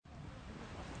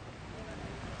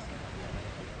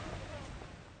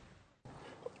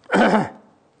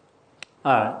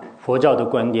佛教的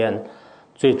观点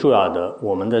最主要的，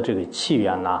我们的这个气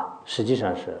源呢，实际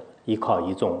上是依靠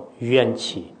一种元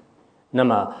气。那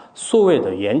么所谓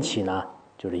的元气呢，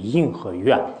就是阴和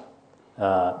元。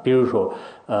比如说，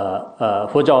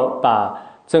佛教把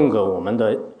整个我们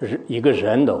的一个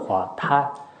人的话，它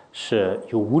是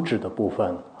有物质的部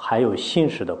分，还有心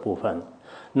识的部分。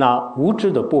那物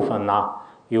质的部分呢，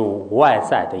有外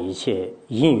在的一些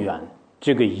因缘，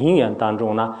这个因缘当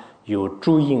中呢，有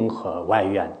主因和外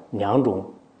缘两种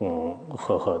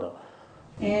合的。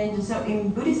And so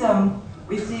in Buddhism,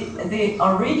 we see the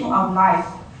origin of life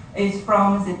is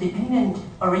from the dependent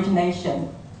origination.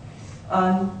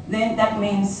 Then that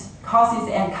means causes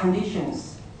and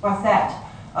conditions. What's that?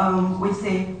 We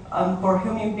say for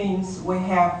human beings, we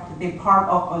have the part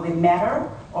of the matter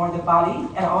or the body,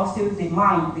 and also the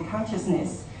mind, the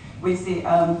consciousness. We see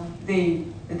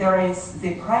there is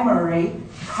the primary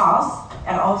cause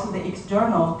and also the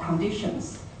external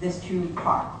conditions. These two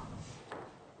parts.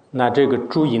 那这个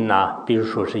主因呢，比如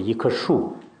说是一棵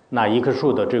树，那一棵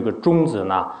树的这个种子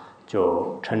呢，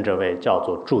就称之为叫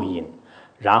做主因。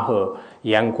然后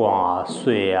阳光啊、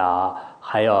水啊，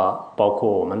还有包括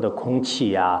我们的空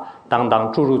气啊等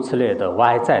等诸如此类的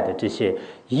外在的这些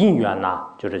因缘呢，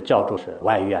就是叫做是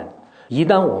外缘。一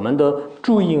旦我们的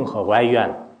主因和外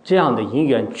缘这样的因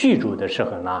缘具足的时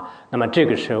候呢，那么这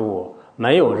个事物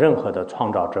没有任何的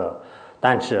创造者，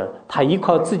但是它依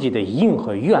靠自己的因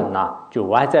和缘呢，就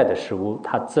外在的事物，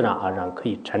它自然而然可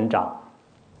以成长。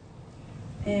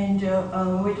And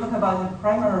we talk about the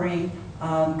primary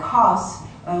cause.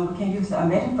 We can use a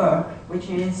metaphor, which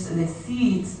is the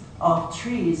seeds of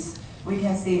trees. We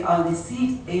can say the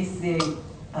seed is the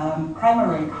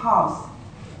primary cause.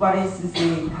 What is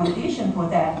the condition for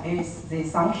that is the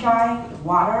sunshine,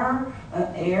 water,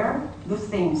 air, those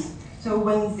things. So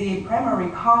when the primary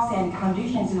cause and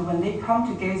conditions, when they come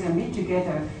together, meet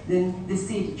together, then the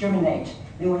seed germinate.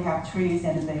 Then we have trees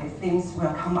and the things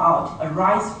will come out,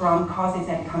 arise from causes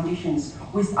and conditions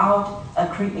without a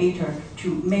creator to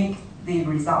make the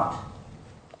result.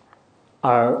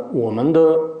 而我们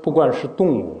的不管是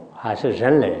动物还是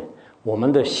人类，我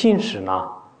们的心识呢，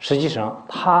实际上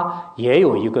它也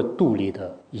有一个独立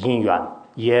的因缘，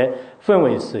也分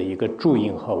为是一个主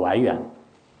因和外缘。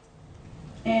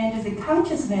And the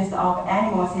consciousness of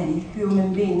animals and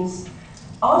human beings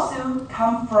also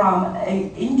come from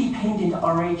an independent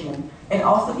origin and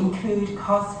also include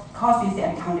causes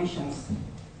and conditions.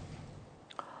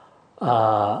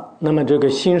 那么这个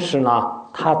心识呢，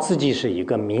它自己是一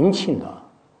个明清的，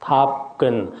它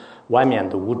跟外面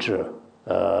的物质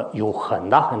有很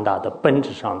大很大的本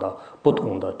质上的不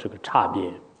同的这个差别。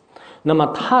那么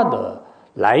它的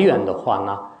来源的话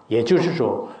呢，也就是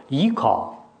说依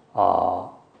靠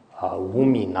无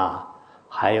明啊，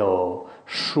还有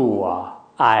树啊、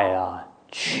爱啊、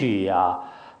趣啊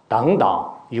等等，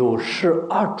有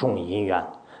12种因缘。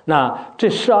那这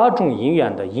12种因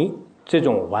缘的这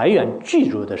种外缘具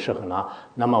足的时候呢，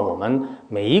那么我们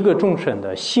每一个众生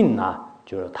的心呢，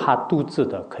就是它独自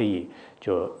的可以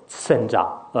就生长，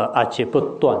而且不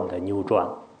断的扭转。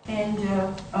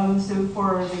And so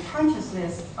for the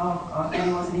consciousness of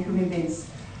animals and human beings,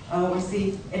 we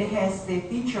see it has the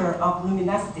feature of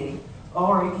luminosity,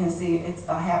 or you can see it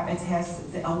has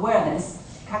the awareness,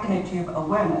 cognitive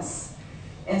awareness.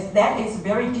 That is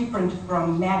very different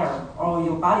from matter or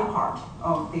your body part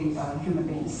of the human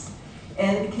beings.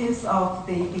 And because of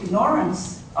the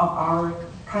ignorance of our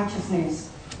consciousness,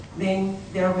 then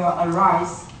there will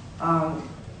arise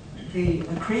the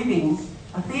craving,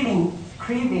 feeling,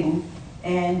 craving,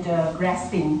 and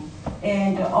grasping.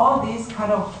 And all these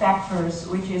kind of factors,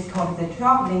 which is called the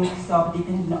 12 links of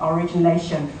dependent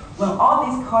origination, when all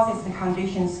these causes and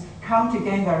conditions come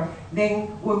together, then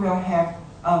we will have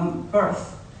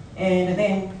birth and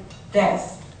then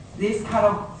death. These kind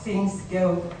of things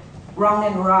go round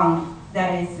and round.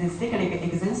 That is the cyclic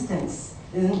existence.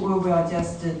 Then we will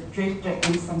just drift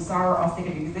in samsara or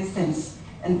cyclic existence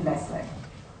endlessly.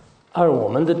 而我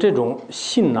们的这种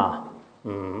心呢，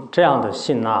这样的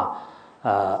心呢，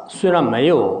虽然没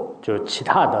有就其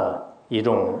他的一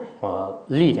种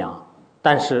力量，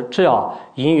但是只要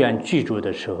因缘具足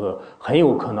的时候，很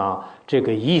有可能这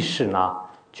个意识呢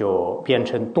就变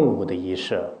成动物的意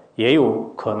识，也有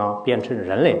可能变成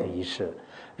人类的意识。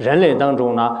人类当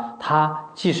中呢，他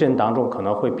今生当中可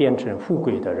能会变成富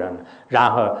贵的人，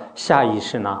然后下一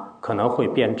世呢可能会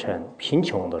变成贫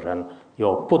穷的人，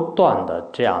有不断的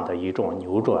这样的一种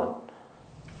扭转。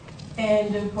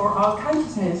And for our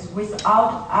consciousness,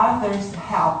 without others'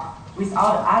 help,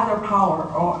 without other power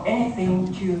or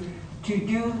anything to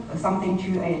do something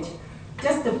to it,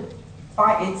 just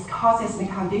by its causes and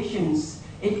conditions,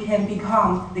 it can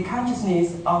become the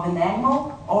consciousness of an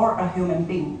animal or a human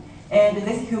being. And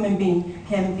this human being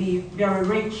can be very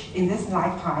rich in this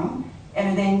lifetime,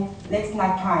 and then next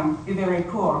lifetime be very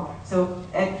poor. So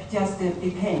it just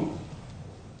depends.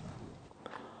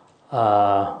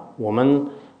 我们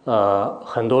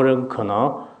很多人可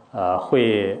能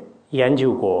会研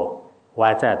究过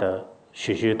外在的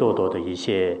许许多多的一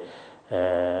些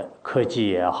科技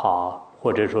也好，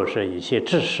或者说是一些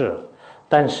知识，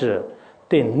但是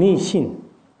对内心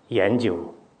研究，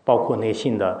包括内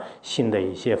心的新的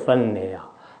一些分类啊，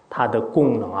它的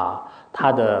功能啊，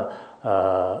它的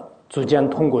逐渐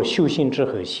通过修行之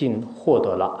后心获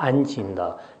得了安静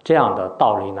的这样的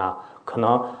道理呢，可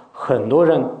能很多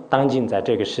人当今在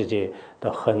这个世界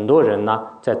的很多人呢，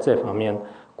在这方面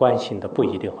关心的不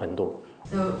一定很多。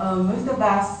So most of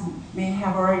us may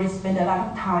have already spent a lot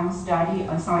of time studying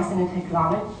science and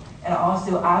technology, and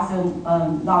also other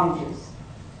knowledges.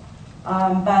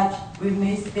 But we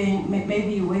may spend,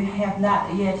 maybe we have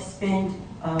not yet spent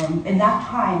enough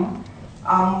time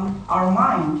on our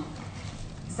mind,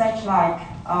 such like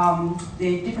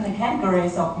the different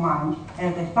categories of mind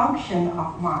and the function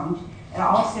of mind, and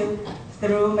also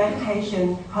through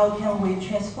meditation, how can we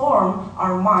transform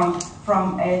our mind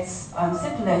from its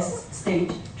simplest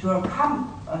state to a calm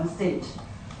state?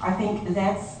 I think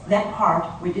that part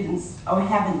we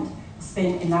haven't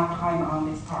spent enough time on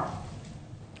this part.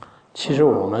 其实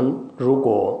我们如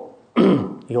果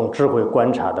用智慧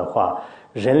观察的话，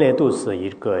人类都是一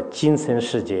个精神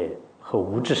世界和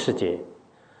物质世界。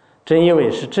正因为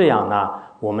是这样呢，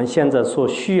我们现在所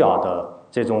需要的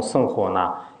这种生活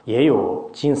呢，也有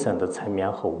精神的层面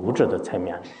和物质的层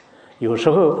面。有时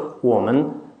候我们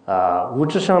物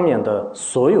质上面的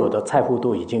所有的财富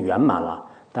都已经圆满了，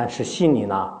但是心里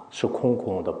呢是空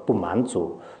空的，不满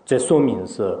足。这说明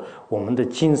是我们的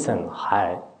精神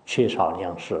还缺少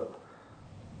粮食。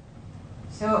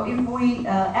So if we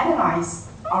analyze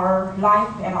our life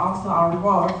and also our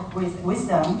world with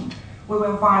wisdom, we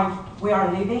will find we are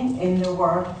living in the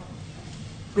world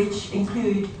which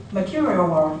include material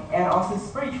world and also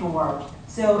spiritual world.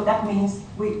 So that means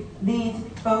we need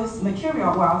both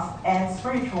material wealth and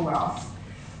spiritual wealth.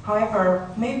 However,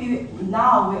 maybe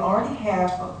now we already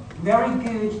have very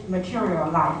good material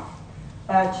life,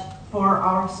 but for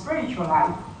our spiritual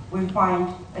life, we find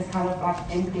it's kind of like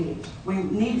empty. We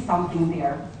need something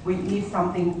there. We need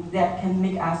something that can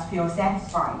make us feel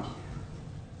satisfied.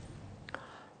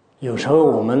 有时候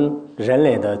我们人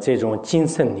类的这种精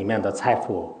神里面的财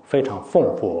富非常丰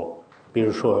富，比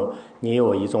如说你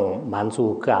有一种满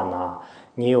足感啊，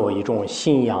你有一种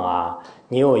信仰啊，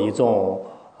你有一种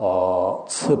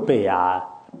慈悲啊、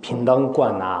平等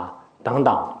观啊等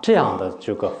等，这样的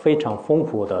这个非常丰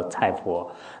富的财富。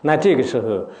那这个时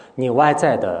候你外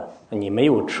在的你没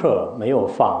有车没有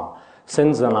房，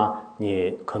甚至呢你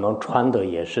可能穿的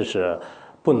也是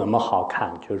不那么好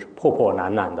看，就是破破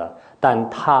烂烂的，但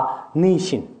他内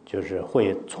心就是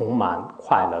会充满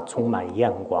快乐，充满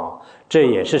阳光。这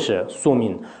也是说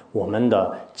明我们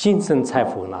的精神财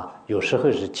富呢，有时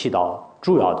候是起到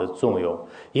主要的作用，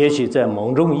也许在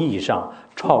某种意义上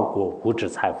超过物质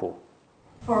财富。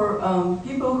For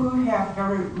people who have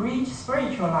very rich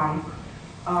spiritual life,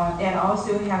 and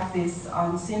also have this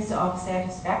sense of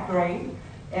satisfactory,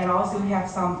 and also have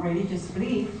some religious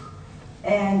belief,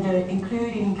 and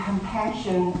including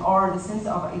compassion or the sense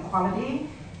of equality.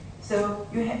 So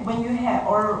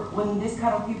when this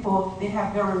kind of people, they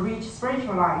have very rich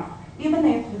spiritual life, even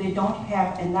if they don't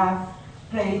have enough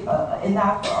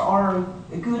or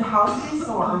good houses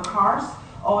or cars,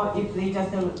 or if they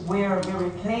just wear very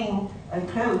plain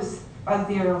clothes, but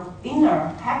their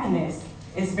inner happiness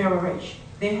is very rich.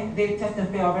 They just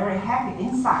feel very happy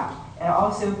inside, and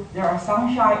also there are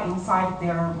sunshine inside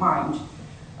their mind.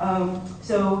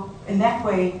 So in that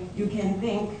way, you can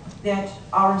think that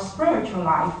our spiritual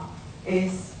life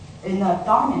is in a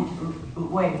dominant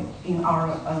way in our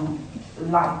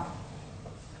life.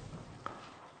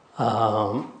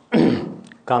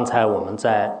 刚才我们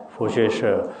在佛学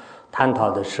社探讨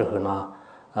的时候呢，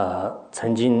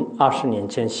曾经20年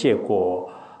前写过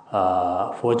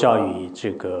佛教与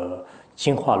这个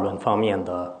进化论方面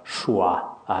的书啊，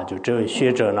就这位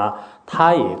学者呢，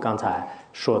他也刚才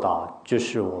说到，就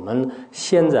是我们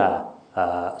现在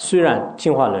虽然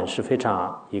进化论是非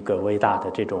常一个伟大的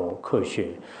这种科学，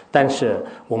但是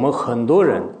我们很多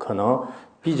人可能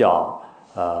比较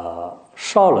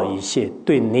少了一些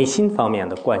对内心方面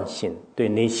的关心，对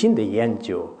内心的研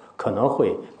究可能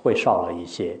会少了一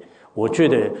些。我觉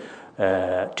得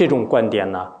这种观点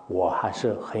呢，我还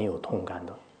是很有同感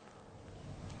的。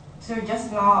So So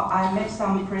just now I met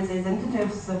some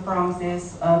representatives from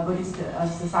this Buddhist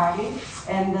society,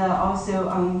 and also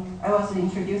I was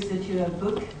introduced to a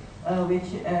book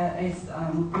which is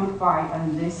wrote by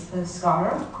this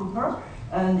scholar, Cooper,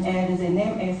 and the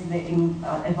name is The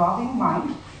Evolving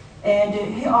Mind. And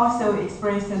he also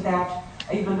expressed that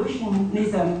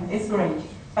evolutionism is great,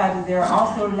 but there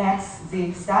also lacks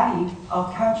the study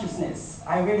of consciousness.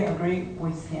 I really agree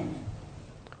with him.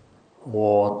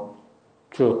 我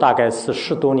就大概是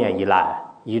10多年以来，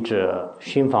一直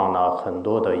寻访了很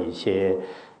多的一些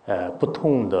不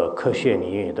同的科学领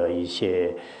域的一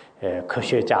些科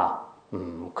学家，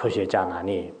科学家那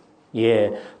里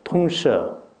也同时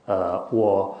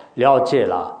我了解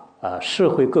了社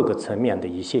会各个层面的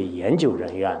一些研究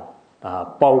人员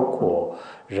包括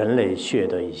人类学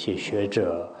的一些学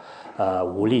者，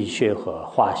物理学和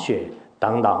化学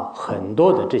等等很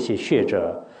多的这些学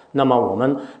者。那么我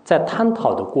们在探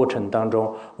讨的过程当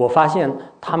中，我发现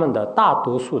他们的大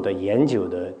多数的研究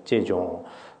的这种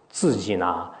自己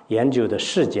呢，研究的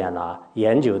事件啊，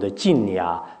研究的经历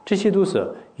啊，这些都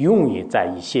是用于在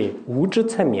一些物质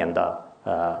层面的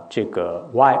这个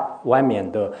外面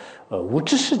的物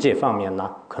质世界方面呢，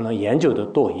可能研究的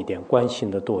多一点，关心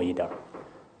的多一点。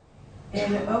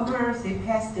And over the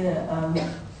past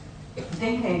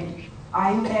decade,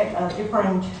 I met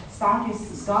different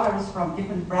scientists, scholars from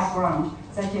different backgrounds,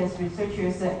 such as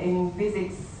researchers in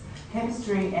physics,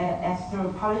 chemistry, and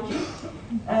anthropology.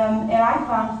 And I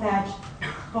found that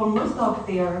for most of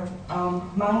their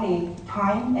money,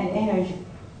 time, and energy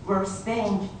were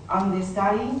spent on the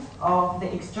study of the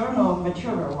external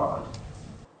material world.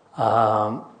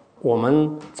 我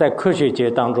们在科学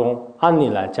界当中，按理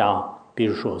来讲，比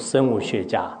如说生物学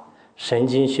家、神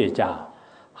经学家，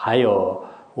还有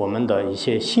我们的一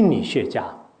些心理学家，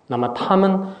那么他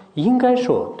们应该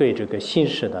说对这个心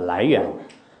识的来源，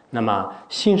那么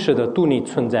心识的独立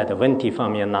存在的问题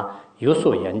方面呢有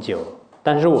所研究。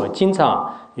但是我经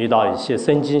常遇到一些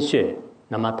神经学，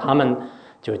那么他们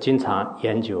就经常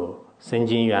研究神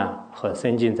经元和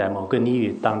神经在某个领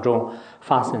域当中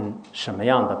发生什么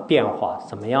样的变化，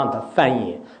什么样的反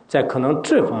应，在可能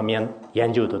这方面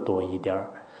研究的多一点。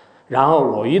然后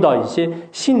我遇到一些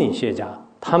心理学家，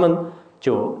他们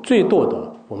就最多的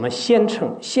我们现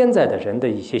在的人的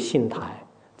一些心态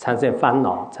产生烦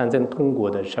恼、产生痛苦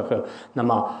的时候，那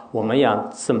么我们要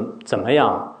怎么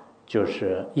样，就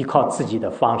是依靠自己的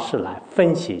方式来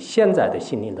分析现在的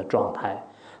心灵的状态。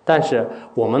但是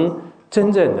我们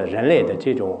真正的人类的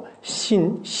这种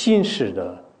心识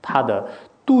的它的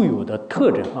独有的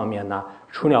特征方面呢，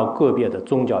除了个别的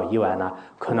宗教以外呢，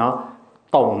可能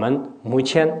到我们目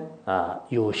前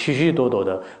有许许多多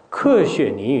的科学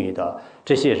领域的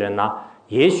这些人呢，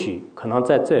也许可能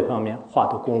在这方面花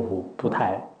的功夫不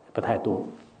太多。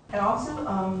And also,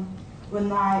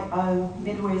 when I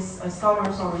meet with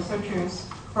scholars or researchers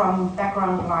from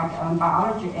background like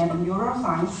biology and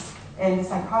neuroscience and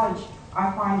psychology,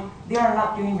 I find they are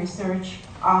not doing research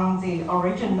on the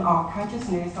origin of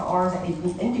consciousness or the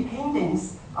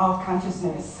independence of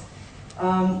consciousness.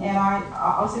 And I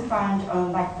also find,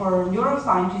 like for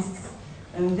neuroscientists,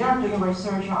 they are doing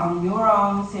research on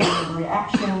neurons and the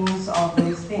reactions of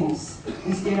these things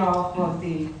instead of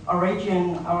the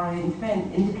origin or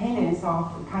independence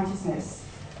of consciousness.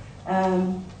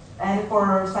 And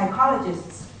for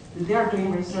psychologists, they are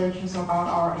doing research about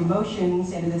our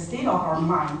emotions and the state of our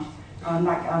mind,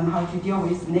 like how to deal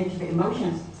with negative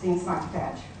emotions, things like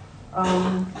that.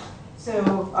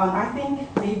 So I think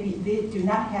maybe they do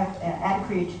not have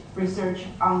adequate research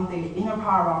on the inner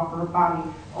power of our body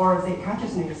or the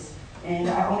consciousness. And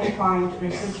I only find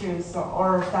researchers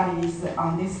or studies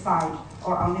on this side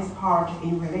or on this part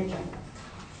in religion.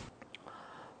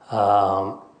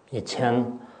 以前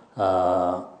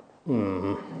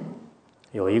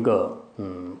有一个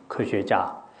科学家，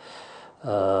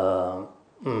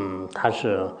他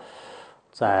是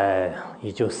在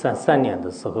1933年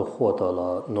的时候获得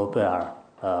了诺贝尔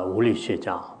物理学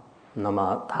奖。那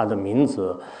么他的名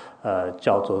字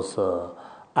叫做是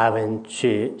埃文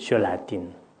薛莱丁。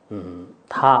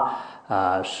他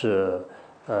是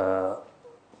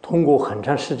通过很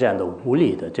长时间的物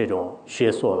理的这种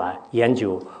学说来研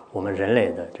究我们人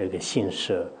类的这个心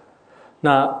识。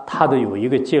那他的有一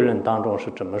个结论当中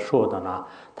是怎么说的呢？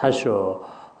他说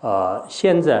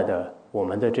现在的我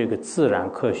们的这个自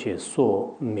然科学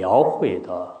所描绘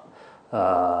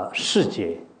的世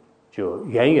界就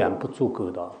远远不足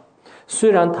够的。虽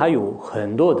然它有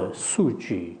很多的数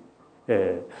据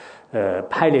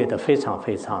排列的非常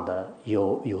非常的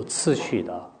有次序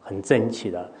的，很整齐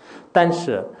的，但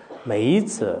是每一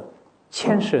次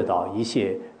牵涉到一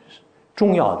些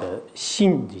重要的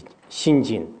心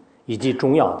境，以及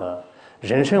重要的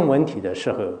人生问题的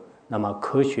时候，那么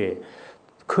科学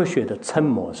的沉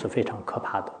默是非常可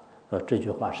怕的。这句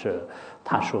话是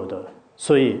他说的，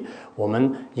所以我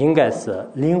们应该是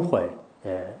领会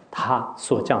他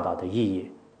所讲到的意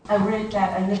义。I read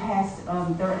that in the past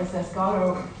there is a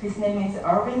scholar, his name is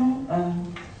Erwin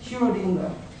Schrödinger.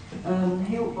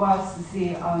 He was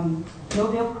the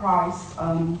Nobel Prize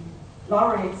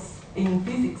laureate in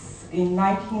physics in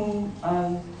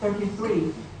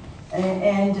 1933.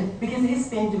 And because he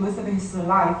spent most of his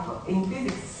life in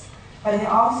physics, but he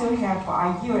also have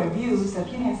ideas, views,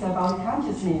 opinions about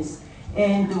consciousness.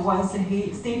 And once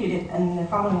he stated it in the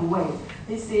following way,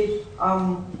 he said,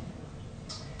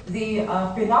 the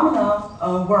phenomena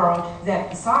world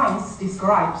that science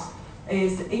describes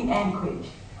is inadequate.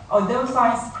 Although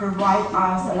science provides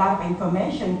us a lot of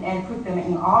information and put them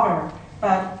in order,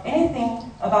 but anything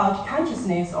about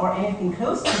consciousness or anything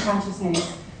close to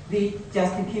consciousness, they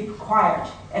just keep quiet.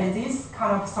 And this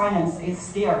kind of silence is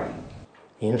scary.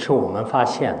 因此我们发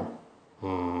现，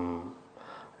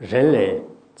人类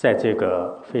在这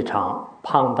个非常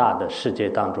庞大的世界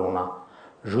当中呢，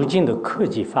如今的科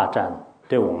技发展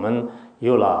对我们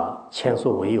有了前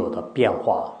所未有的变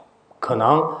化。可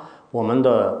能我们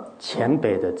的前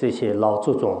辈的这些老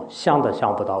祖宗想都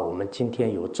想不到，我们今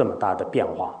天有这么大的变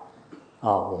化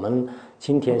啊！我们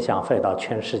今天想飞到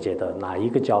全世界的哪一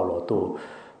个角落都，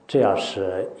只要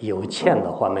是有钱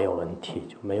的话没有问题，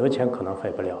就没有钱可能飞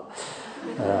不了。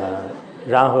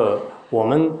然后我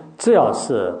们只要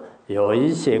是有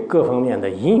一些各方面的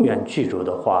因缘具足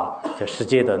的话，这世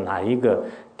界的哪一个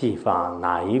地方、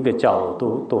哪一个角落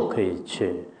都可以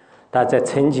去。但在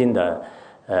曾经的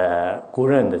古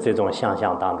人的这种想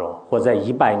象当中，或在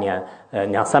100年、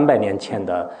200-300年前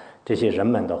的这些人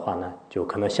们的话呢，就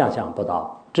可能想象不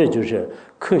到。这就是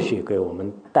科学给我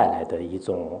们带来的一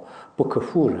种不可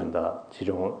否认的这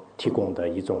种提供的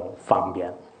一种方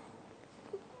便。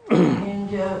And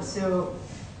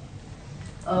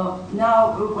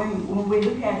now when we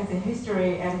look at the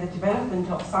history and the development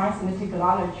of science and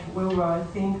technology, we will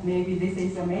think maybe this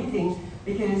is amazing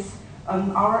because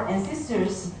our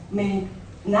ancestors may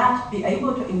not be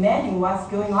able to imagine what's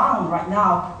going on right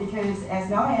now, because as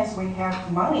long as we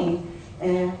have money,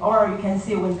 or you can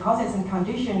see when causes and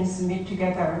conditions meet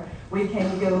together, we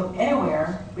can go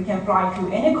anywhere, we can fly to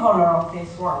any corner of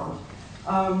this world.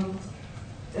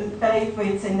 But if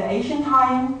it's in the ancient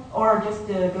time, or just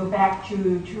go back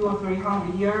to 200 or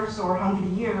 300 years or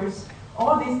 100 years,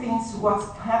 all these things, what's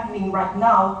happening right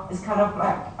now is kind of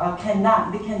like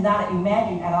they cannot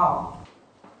imagine at all.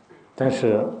 但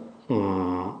是，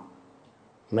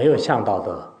没有想到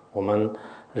的，我们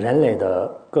人类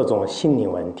的各种心理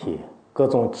问题、各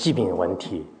种疾病问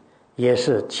题，也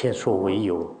是前所未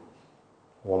有。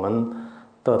我们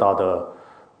得到的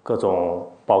各种，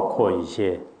包括一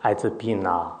些艾滋病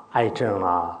啊、癌症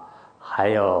啊，还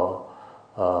有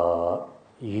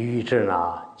抑郁症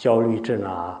啊、焦虑症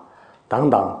啊等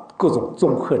等各种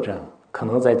综合症，可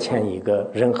能在前一个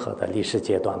任何的历史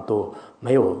阶段都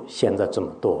没有现在这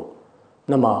么多。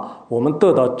那么我们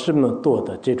得到这么多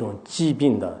的这种疾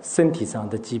病的身体上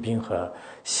的疾病和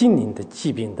心灵的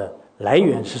疾病的来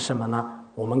源是什么呢？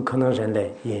我们可能人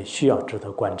类也需要值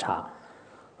得观察。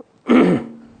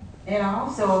And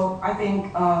also, I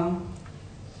think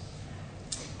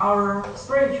our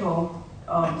spiritual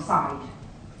side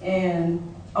and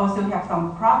also have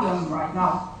some problem right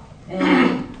now.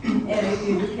 And if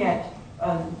you look at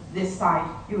this side,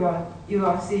 you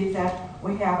will see that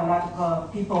we have a lot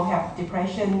of people have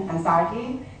depression,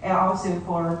 anxiety, and also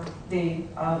for the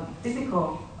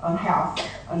physical health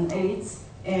and AIDS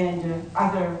and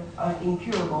other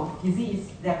incurable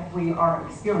disease that we are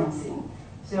experiencing.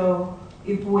 So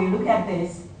if we look at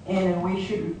this, and we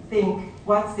should think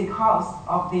what's the cause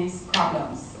of these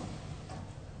problems.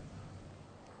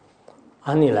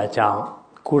 按理来讲，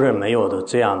古人没有的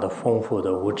这样的丰富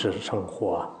的物质生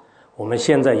活啊，我们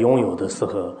现在拥有的时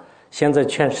候，现在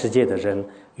全世界的人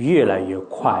越来越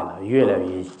快乐，越来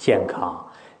越健康，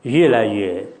越来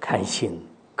越开心。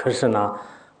可是呢，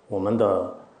我们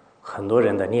的很多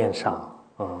人的脸上，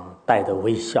带的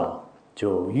微笑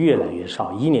就越来越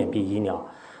少，一年比一年。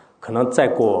可能再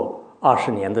过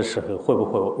20年的时候，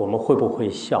我们会不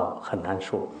会笑很难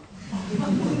说。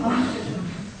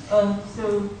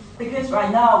So because right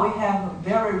now we have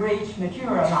very rich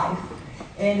material life,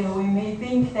 and we may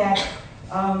think that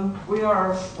our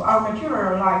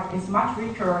material life is much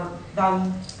richer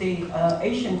than the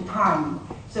ancient time.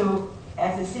 So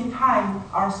at the same time,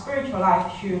 our spiritual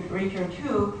life should richer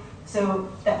too. So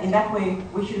that in that way,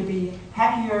 we should be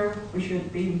happier, we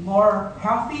should be more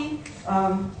healthy.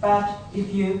 But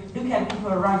if you look at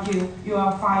people around you, you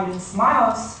will find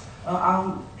smiles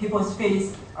on people's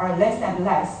face are less and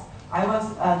less. I was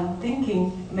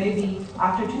thinking maybe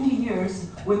after 20 years,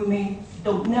 we may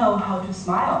don't know how to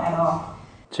smile at all.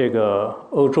 这个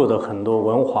欧洲的很多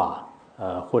文化，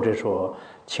或者说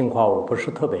情况，我不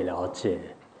是特别了解。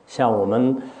像我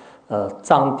们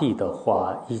藏地的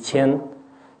话，以前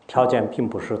条件并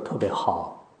不是特别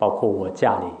好，包括我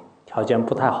家里条件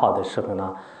不太好的时候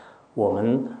呢，我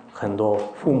们很多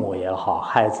父母也好，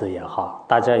孩子也好，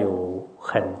大家有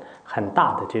很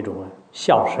大的这种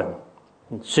笑声，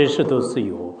随时都是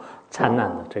有灿烂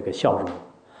的这个笑容。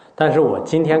但是我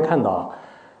今天看到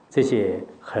这些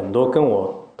很多跟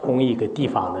我同一个地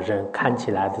方的人看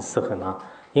起来的时候呢，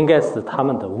应该是他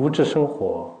们的物质生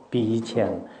活比以前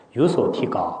有所提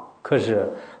高，可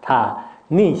是他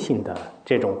内心的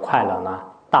这种快乐呢，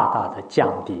大大的降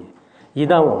低。一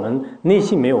旦我们内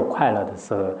心没有快乐的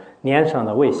时候，脸上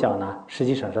的微笑呢，实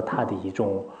际上是他的一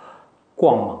种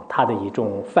光芒，他的一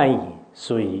种反应，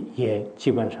所以也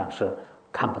基本上是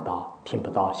看不到、听不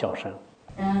到笑声。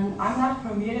And I'm not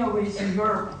familiar with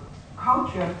your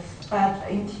culture, but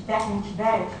back in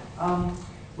Tibet,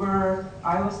 where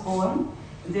I was born,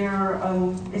 there,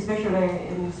 especially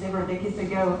in several decades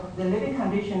ago, the living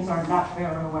conditions are not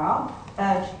very well.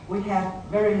 But we have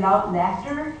very loud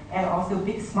laughter and also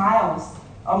big smiles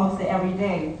almost every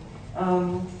day.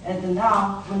 And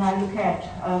now, when I look at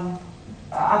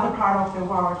other part of the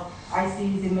world, I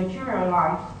see the material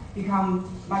life become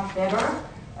much better,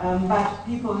 but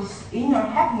people's inner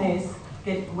happiness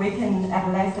get weakened at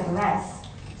less and less.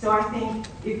 So I think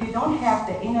if you don't have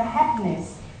the inner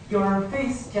happiness, your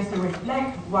face just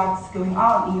reflects what's going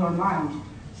on in your mind.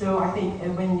 So I think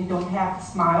when you don't have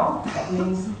smile, that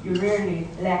means you really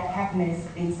lack happiness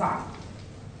inside.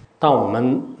 当我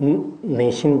们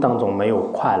内心当中没有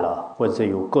快乐，或者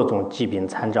有各种疾病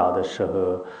缠绕的时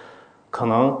候，可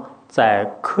能在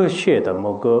科学的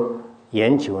某个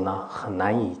研究呢，很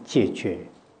难以解决。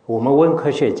我们问科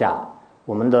学家，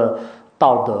我们的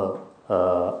道德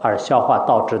而消化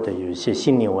导致的有一些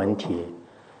心理问题，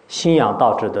信仰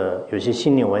导致的有些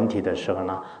心理问题的时候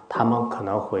呢，他们可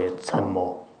能会沉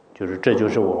默。这就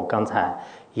是我刚才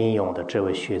引用的这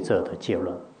位学者的结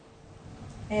论。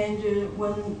And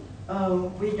when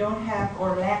we don't have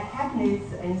or lack happiness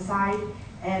inside,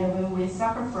 and when we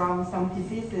suffer from some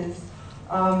diseases,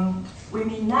 we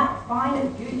may not find a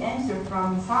good answer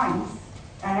from science.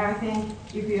 And I think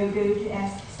if you go to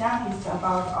ask scientists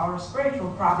about our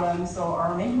spiritual problems or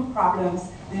our mental problems,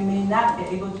 they may not be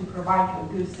able to provide a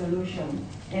good solution.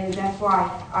 And that's why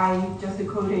I just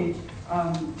quoted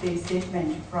the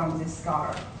statement from this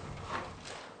scholar.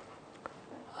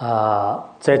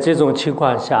 在这种情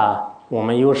况下，我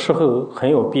们有时候很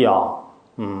有必要，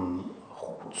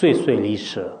追随历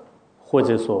史，或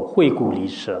者说回顾历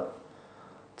史，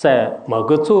在某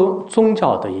个宗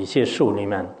教的一些书里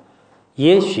面，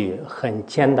也许很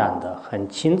简单的、很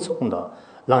轻松的，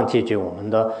能解决我们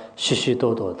的许许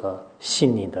多多的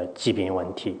心理的疾病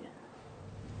问题。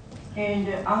And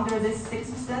under these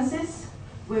circumstances,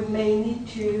 we may need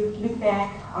to look back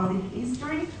on the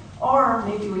history, or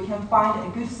maybe we can find a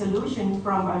good solution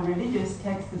from a religious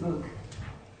textbook.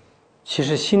 其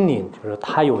实心理就是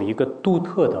它有一个独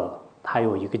特的，它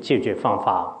有一个解决方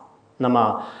法。那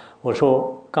么我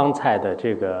说刚才的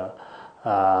这个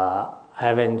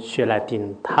艾文·薛莱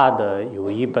丁，他的有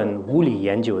一本物理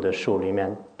研究的书里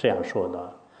面这样说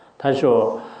的，他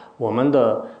说我们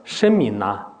的生命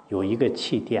呢有一个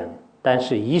起点，但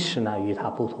是意识呢与它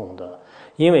不同的，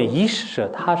因为意识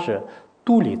它是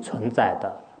独立存在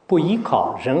的，不依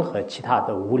靠任何其他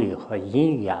的物理和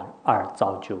因缘而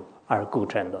造就而构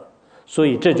成的。所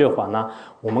以这句话呢，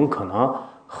我们可能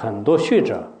很多学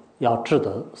者要值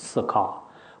得思考。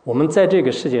我们在这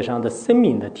个世界上的生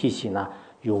命的体系呢，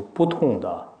有不同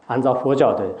的，按照佛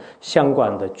教的相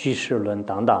关的居士论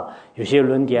等等，有些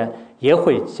论点也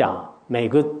会讲每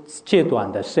个阶段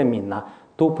的生命呢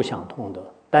都不相同的。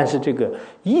但是这个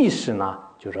意识呢，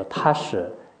就是它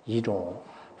是一种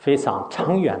非常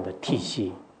长远的体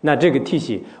系。那这个体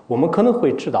系我们可能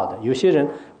会知道的，有些人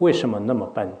为什么那么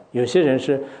笨，有些人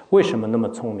是为什么那么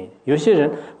聪明，有些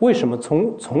人为什么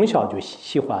从小就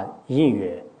喜欢音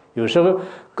乐，有时候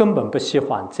根本不喜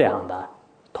欢这样的。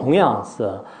同样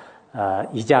是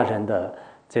一家人的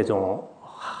这种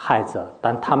孩子，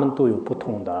但他们都有不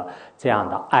同的这样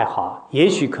的爱好。也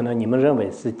许可能你们认为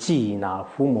是基因啊、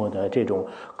父母的这种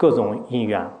各种因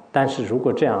缘，但是如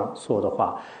果这样说的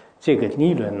话，这个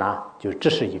理论呢，就只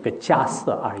是一个假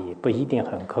设而已，不一定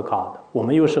很可靠的。我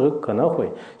们有时候可能会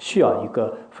需要一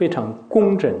个非常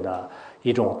公正的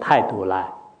一种态度来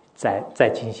再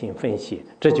进行分析，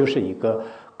这就是一个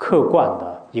客观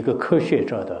的一个科学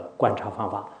者的观察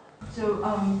方法。So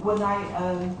when I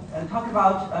talk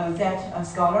about that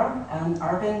scholar,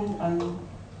 Urban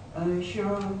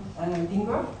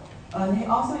Schrödinger, he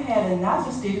also had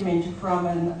another statement from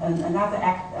another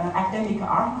academic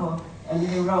article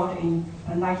he wrote in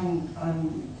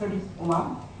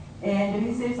 1931, and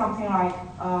he said something like,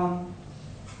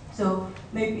 so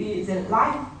maybe the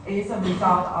life is a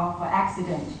result of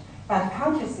accident, but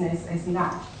consciousness is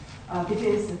not,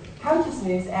 because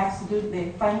consciousness is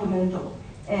absolutely fundamental,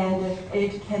 and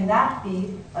it cannot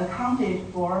be accounted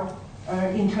for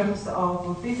in terms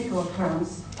of physical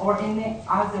terms or any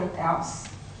other else.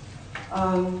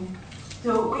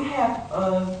 So we have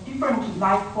different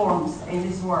life forms in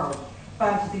this world,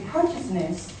 but the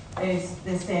consciousness is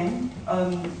the same,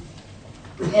 and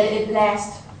it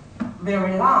lasts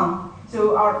very long.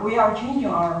 So we are changing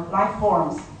our life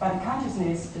forms, but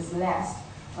consciousness is less.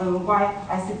 Why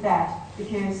I said that?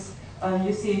 Because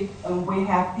you see, we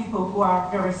have people who are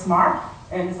very smart,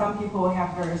 and some people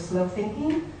have very slow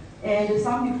thinking, and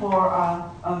some people are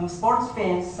sports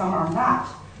fans, some are not.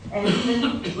 And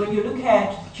even when you look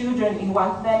at children in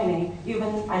one family,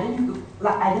 even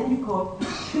identical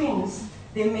twins,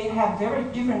 they may have very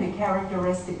different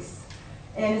characteristics.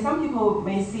 And some people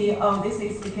may say, oh, this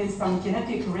is because some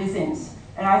genetic reasons.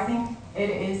 And I think it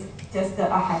is just a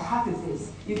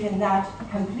hypothesis. You cannot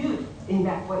conclude in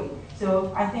that way.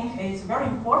 So I think it's very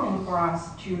important for us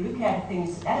to look at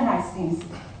things, analyze things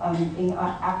in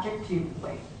an objective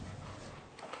way.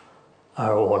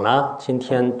 而我呢，今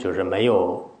天就是没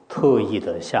有特意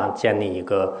的想建立一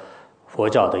个佛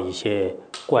教的一些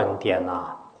观点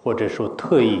啊，或者说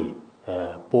特意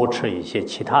驳斥一些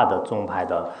其他的宗派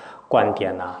的观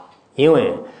点啊，因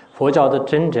为佛教的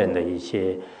真正的一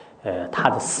些它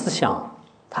的思想，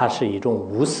它是一种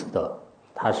无私的，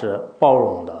它是包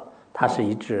容的，它是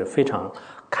一致非常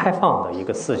开放的一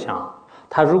个思想。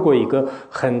它如果一个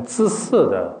很自私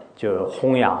的就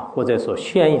弘扬或者说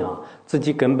宣扬自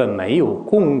己根本没有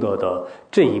功德的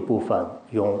这一部分，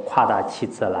用夸大其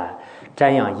词来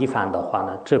瞻仰一番的话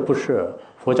呢，这不是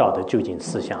佛教的究竟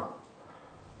思想。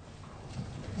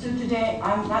So today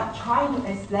I'm not trying to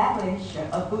establish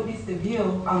a Buddhist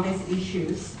view on these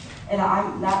issues, and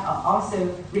I'm not also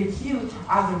refute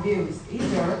other views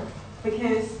either,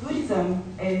 because Buddhism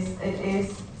is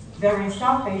very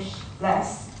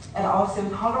selfishless and also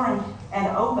tolerant and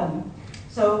open.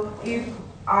 So if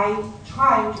I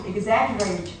try to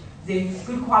exaggerate the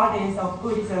good qualities of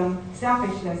Buddhism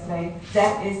selfishly,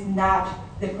 that is not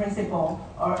the principle,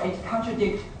 or it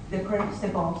contradicts the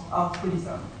principles of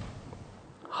Buddhism.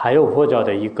 还有佛教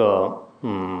的一个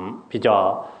比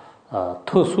较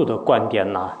特殊的观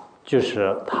点呢，就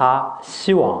是他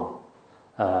希望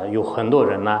有很多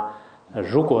人呢，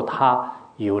如果他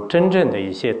有真正的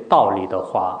一些道理的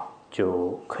话，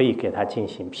就可以给他进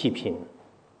行批评。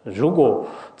如果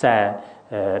在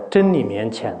真理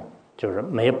面前就是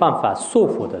没有办法说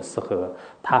服的时候，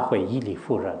他会以理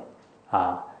服人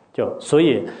啊，所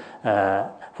以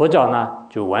佛教呢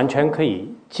就完全可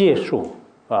以接受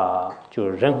就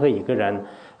任何一个人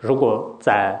如果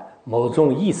在某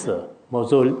种意思、某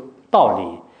种道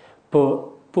理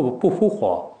不符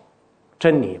合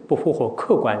真理、不符合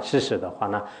客观事实的话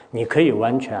呢，你可以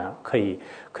完全可以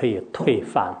推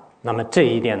翻。那么这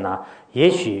一点呢，也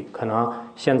许可能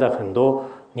现在很多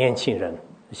年轻人，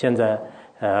现在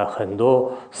很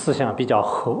多思想比较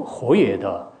活跃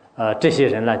的这些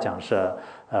人来讲是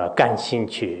感兴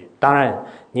趣。当然，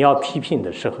你要批评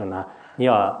的时候呢，你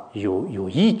要有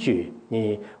依据，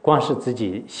你光是自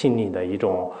己心里的一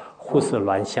种胡思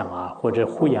乱想啊，或者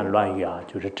胡言乱语啊，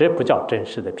就是这不叫真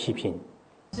实的批评。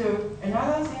So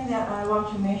another thing that I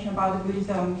want to mention about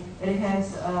Buddhism, it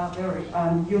has a very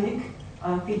unique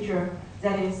feature,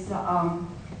 that is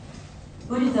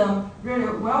Buddhism really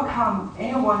welcome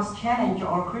anyone's challenge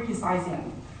or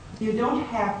criticizing. You don't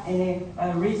have any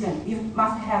reason. You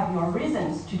must have your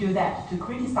reasons to do that, to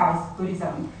criticize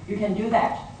Buddhism. You can do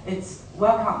that. It's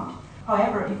welcomed.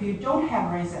 However, if you don't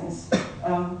have reasons,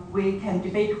 we can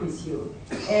debate with you.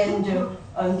 And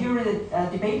during the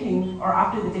debating or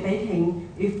after the debating,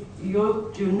 if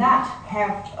you do not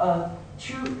have a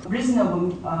true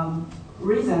reasonable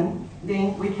reason,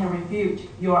 then we can refute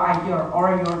your idea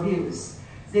or your views.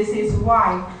 This is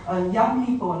why young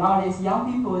people, nowadays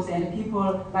young people and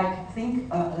people like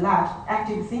think a lot,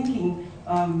 active thinking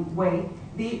way,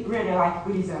 they really like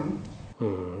Buddhism.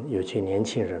 尤其年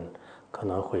轻人可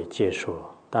能会接受，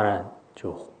当然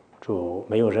就就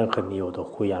没有任何理由的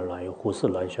胡言乱语、胡思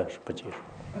乱想是不接受。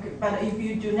Okay, but if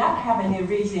you do not have any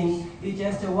reason, you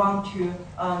just want to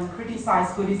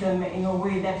criticize Buddhism in a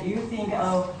way that you think,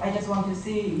 oh, I just want to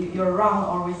see you're wrong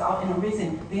or without any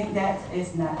reason, then that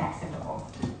is not acceptable.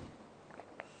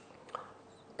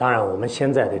 当然，我们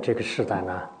现在的这个时代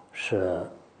呢，是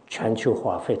全球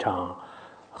化非常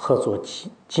合作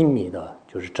紧密的，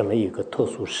就是这么一个特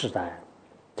殊时代。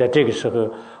在这个时候，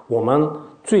我们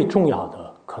最重要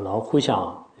的可能互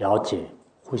相了解、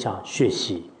互相学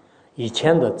习。以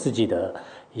前的自己的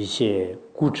一些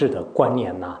固执的观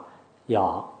念呢，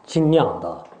要尽量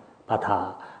的把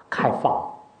它开放，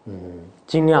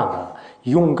尽量的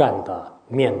勇敢的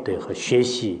面对和学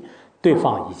习对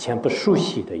方以前不熟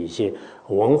悉的一些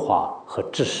文化和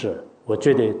知识。我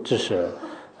觉得这是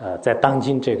在当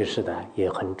今这个时代也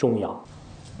很重要。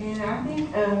And I think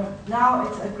now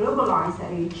it's a globalized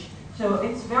age. So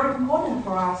it's very important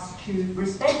for us to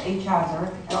respect each other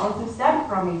and also study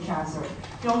from each other.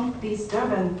 Don't be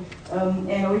stubborn,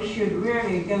 and we should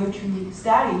really go to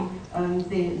study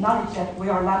the knowledge that we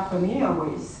are not familiar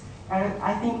with. And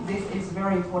I think this is a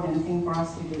very important thing for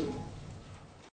us to do.